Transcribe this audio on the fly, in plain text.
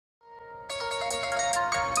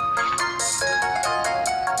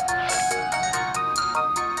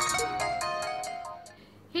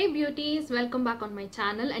beauties, welcome back on my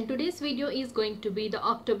channel, and today's video is going to be the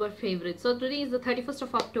October favorite. So today is the 31st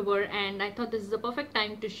of October and I thought this is the perfect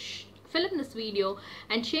time to film this video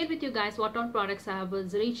and share with you guys what all products I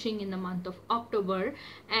was reaching in the month of October.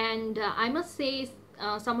 And I must say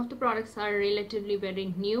some of the products are relatively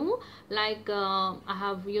very new, like I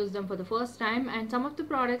have used them for the first time, and some of the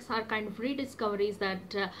products are kind of rediscoveries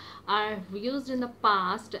that I've used in the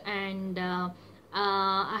past, and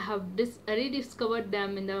I have rediscovered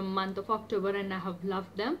them in the month of October and I have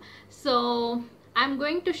loved them. So I'm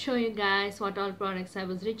going to show you guys what all products I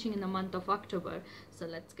was reaching in the month of October. So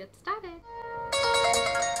let's get started.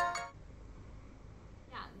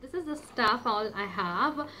 Yeah, this is the stuff all I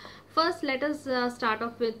have. First, let us start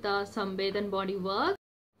off with some Bath and Body Works.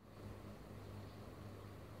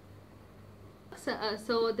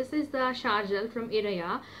 So this is the shower gel from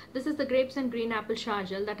Iraya. This is the grapes and green apple shower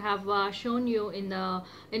gel that I have shown you in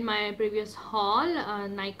my previous haul,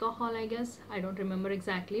 Nika haul, I guess. I don't remember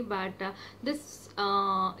exactly, but this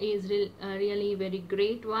is really very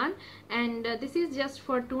great one, and this is just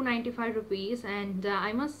for 295 rupees. And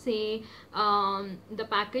I must say the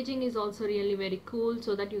packaging is also really very cool,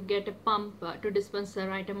 so that you get a pump to dispense the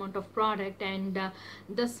right amount of product, and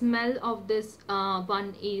the smell of this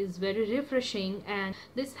one is very refreshing, and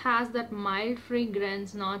this has that mild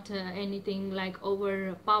fragrance, not anything like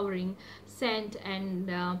overpowering scent, and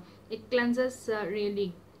it cleanses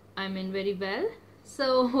really, I mean, very well.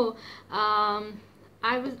 So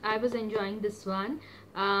I was enjoying this one.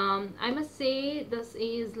 I must say this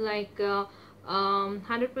is like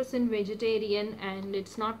 100% vegetarian, and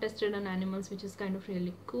it's not tested on animals, which is kind of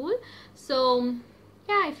really cool. So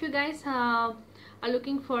yeah, if you guys are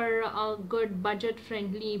looking for a good budget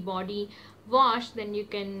friendly body wash, then you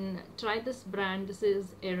can try this brand. This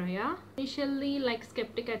is Iraya. Initially, like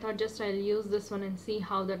skeptic, I thought just I'll use this one and see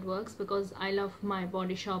how that works, because I love my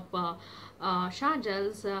Body Shop shower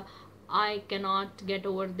gels. I cannot get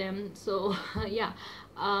over them, so yeah,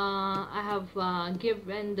 I have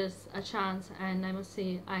given this a chance, and I must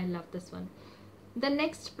say I love this one. The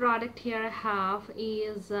next product here I have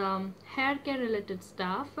is hair care related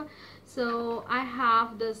stuff. So I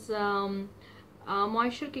have this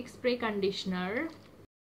moisture kick spray conditioner.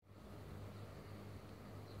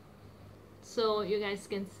 So you guys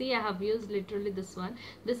can see I have used literally this one.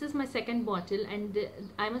 This is my second bottle, and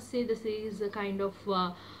I must say this is a kind of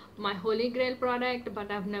my holy grail product,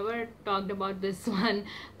 but I've never talked about this one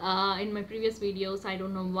in my previous videos. I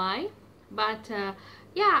don't know why, but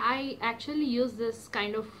yeah, I actually use this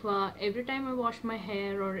kind of every time I wash my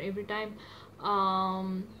hair, or every time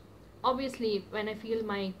obviously when I feel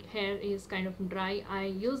my hair is kind of dry, I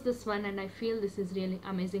use this one, and I feel this is really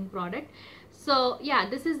amazing product. So yeah,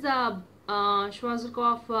 this is the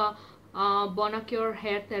Schwarzkopf Bonacure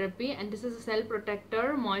hair therapy, and this is a cell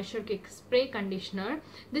protector moisture kick spray conditioner.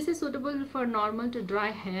 This is suitable for normal to dry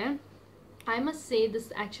hair. I must say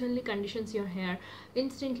this actually conditions your hair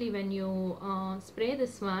instantly when you spray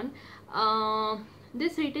this one.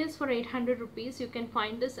 This retails for 800 rupees. You can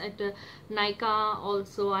find this at Nika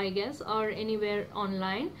also, I guess, or anywhere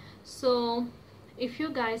online. So if you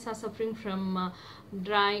guys are suffering from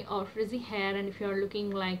dry or frizzy hair, and if you are looking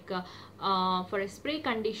like for a spray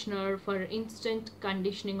conditioner for instant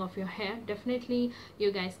conditioning of your hair, definitely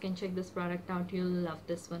you guys can check this product out. You'll love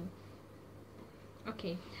this one.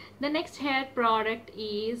 Okay, the next hair product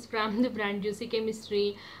is from the brand Juicy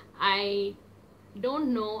Chemistry. I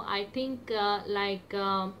don't know, I think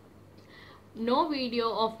no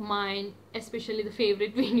video of mine, especially the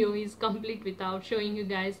favorite video, is complete without showing you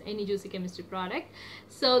guys any Juicy Chemistry product.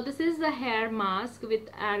 So this is the hair mask with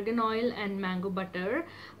argan oil and mango butter.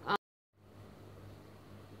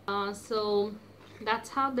 So that's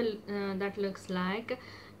how that looks like.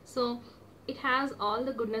 So it has all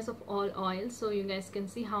the goodness of all oils, so you guys can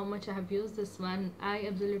see how much I have used this one. I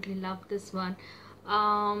absolutely love this one.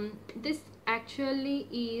 This actually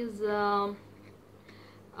is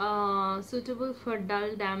suitable for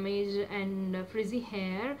dull, damaged and frizzy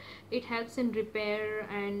hair. It helps in repair,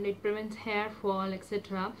 and it prevents hair fall,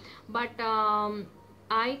 etc. But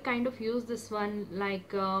I kind of use this one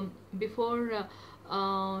like before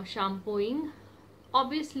shampooing.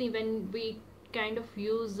 Obviously when we kind of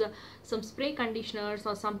use some spray conditioners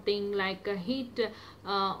or something like heat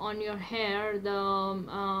on your hair,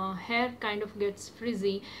 the hair kind of gets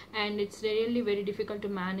frizzy, and it's really very difficult to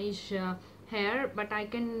manage hair. But I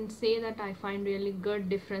can say that I find really good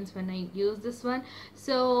difference when I use this one.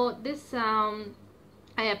 So this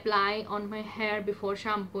I apply on my hair before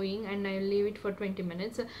shampooing, and I leave it for 20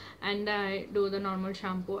 minutes, and I do the normal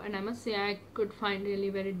shampoo. And I must say I could find really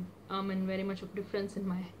very much of difference in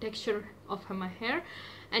my texture of my hair,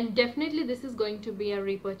 and definitely this is going to be a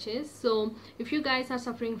repurchase. So if you guys are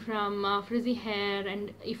suffering from frizzy hair,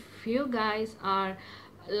 and if you guys are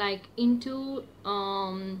like into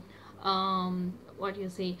what you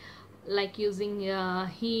say, like using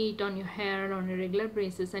heat on your hair on a regular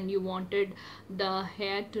basis, and you wanted the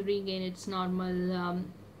hair to regain its normal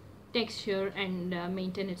texture and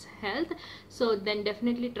maintain its health, so then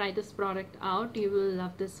definitely try this product out. You will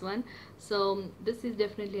love this one. So this is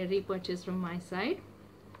definitely a repurchase from my side.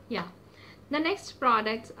 Yeah, the next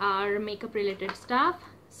products are makeup related stuff.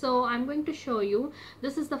 So I'm going to show you,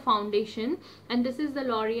 this is the foundation, and this is the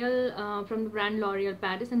L'Oreal from the brand L'Oreal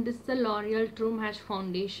Paris, and this is the L'Oreal True Match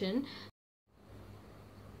foundation.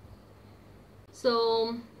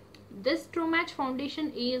 So this True Match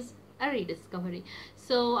foundation is a rediscovery.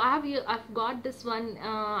 So I've got this one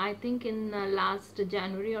I think in last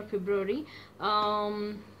January or February.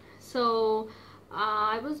 So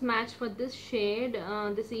I was matched for this shade.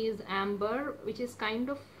 This is amber, which is kind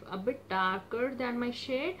of a bit darker than my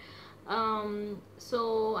shade.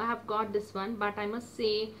 So I have got this one, but I must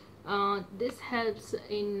say this helps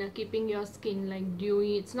in keeping your skin like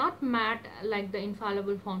dewy. It's not matte like the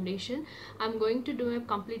infallible foundation. I'm going to do a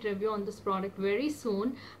complete review on this product very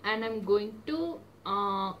soon, and I'm going to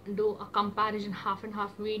do a comparison half and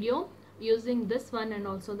half video using this one and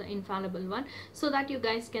also the infallible one, so that you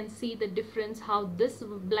guys can see the difference, how this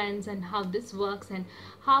blends and how this works and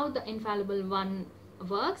how the infallible one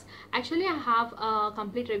works. Actually I have a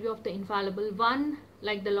complete review of the infallible one,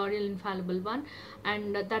 like the L'Oreal infallible one,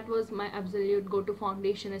 and that was my absolute go-to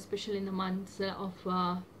foundation, especially in the months of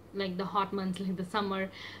like the hot months like the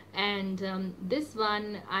summer. And this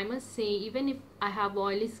one, I must say, even if I have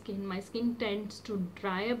oily skin, my skin tends to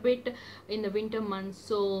dry a bit in the winter months,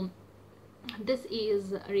 so this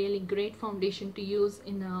is a really great foundation to use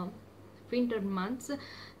in winter months.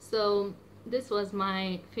 So this was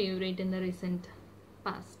my favorite in the recent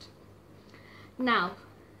past. Now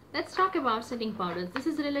let's talk about setting powders. This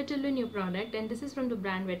is a relatively new product, and this is from the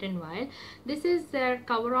brand Wet n Wild. This is their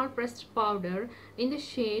coverall pressed powder in the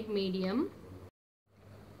shade medium.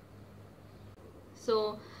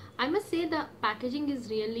 So I must say the packaging is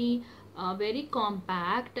really very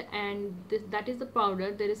compact, and that is the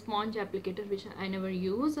powder. There is sponge applicator, which I never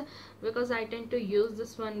use because I tend to use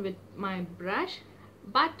this one with my brush,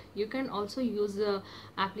 but you can also use a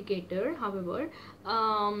applicator. However,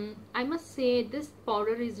 I must say this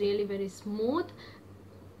powder is really very smooth,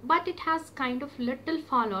 but it has kind of little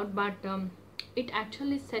fallout, but it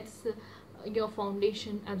actually sets your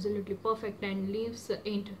foundation absolutely perfect and leaves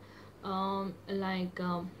it like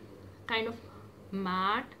kind of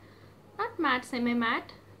matte, not matte, semi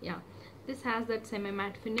matte. Yeah, this has that semi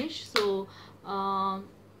matte finish, so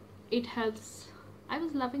it helps. I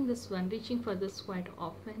was loving this one, reaching for this quite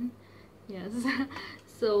often. Yes.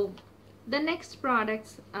 So the next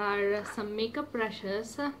products are some makeup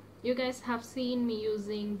brushes. You guys have seen me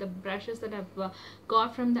using the brushes that I've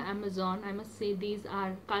got from the Amazon. I must say these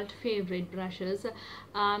are cult favorite brushes.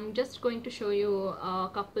 I'm just going to show you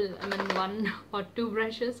a couple, one or two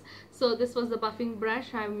brushes. So this was the buffing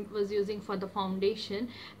brush I was using for the foundation,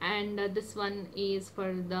 and this one is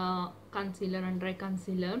for the concealer and dry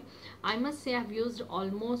concealer. I must say I've used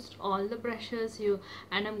almost all the brushes,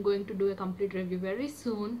 and I'm going to do a complete review very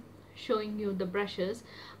soon showing you the brushes.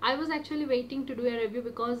 I was actually waiting to do a review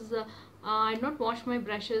because I not washed my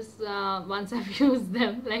brushes once I've used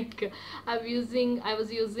them. Like I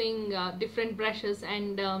was using different brushes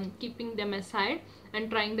and keeping them aside and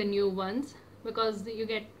trying the new ones, because you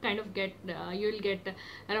you'll get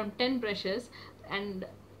around 10 brushes, and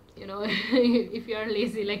you know, if you are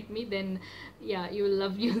lazy like me, then yeah, you will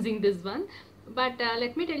love using this one. But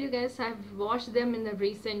let me tell you guys, I've washed them in the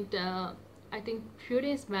recent I think few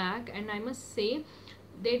days back, and I must say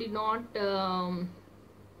they did not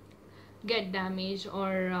get damaged,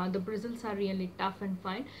 or the bristles are really tough and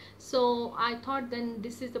fine. So I thought then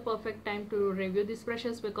this is the perfect time to review these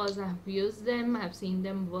brushes, because I have used them, I have seen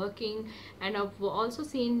them working, and I've also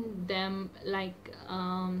seen them like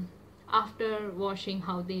after washing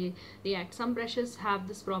how they react. Some brushes have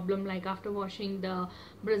this problem, like after washing the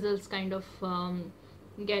bristles kind of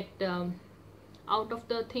get out of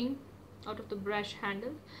the thing, out of the brush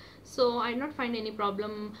handle. So I not find any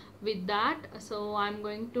problem with that. So I'm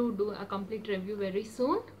going to do a complete review very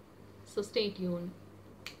soon, so stay tuned.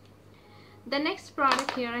 The next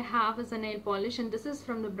product here I have is a nail polish, and this is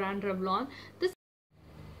from the brand Revlon. This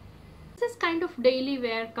is kind of daily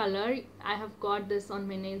wear color. I have got this on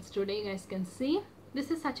my nails today, you guys can see. This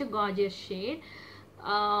is such a gorgeous shade,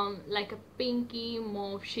 like a pinky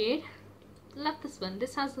mauve shade. Love this one.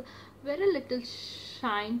 This has very little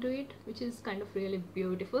shine to it, which is kind of really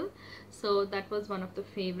beautiful. So that was one of the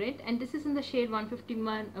favorite, and this is in the shade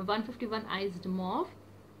 151 iced mauve.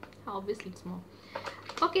 Obviously it's mauve.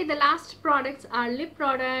 Okay, the last products are lip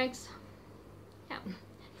products. Yeah,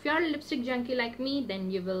 if you are a lipstick junkie like me,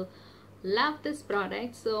 then you will love this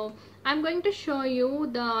product. So I'm going to show you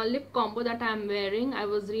the lip combo that I'm wearing. I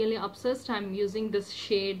was really obsessed. I'm using this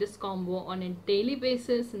shade, this combo on a daily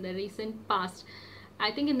basis in the recent past.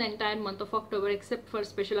 I think in the entire month of October, except for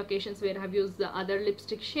special occasions where I've used the other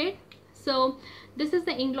lipstick shade. So this is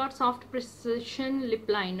the Inglot Soft Precision Lip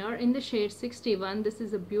Liner in the shade 61. This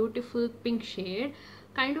is a beautiful pink shade,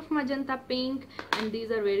 kind of magenta pink, and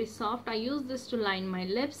these are very soft. I use this to line my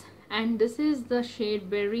lips. And this is the shade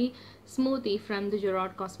Berry Smoothie from the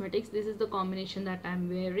Gerard Cosmetics. This is the combination that I'm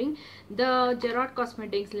wearing. The Gerard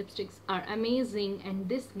Cosmetics lipsticks are amazing, and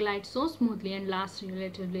this glides so smoothly and lasts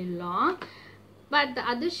relatively long. But the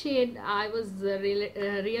other shade I was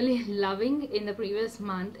really loving in the previous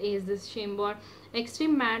month is this Chambord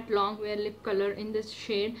Extreme Matte Long Wear Lip Color in this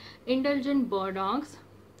shade Indulgent Bodogs.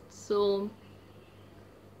 So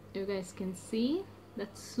you guys can see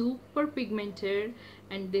that's super pigmented,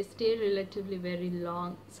 and they stay relatively very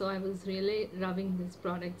long. So I was really loving these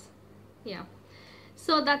products. Yeah,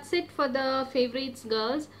 so that's it for the favorites,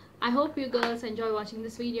 girls. I hope you girls enjoy watching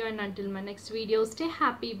this video, and until my next video, stay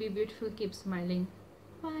happy, be beautiful, keep smiling.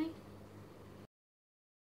 Bye.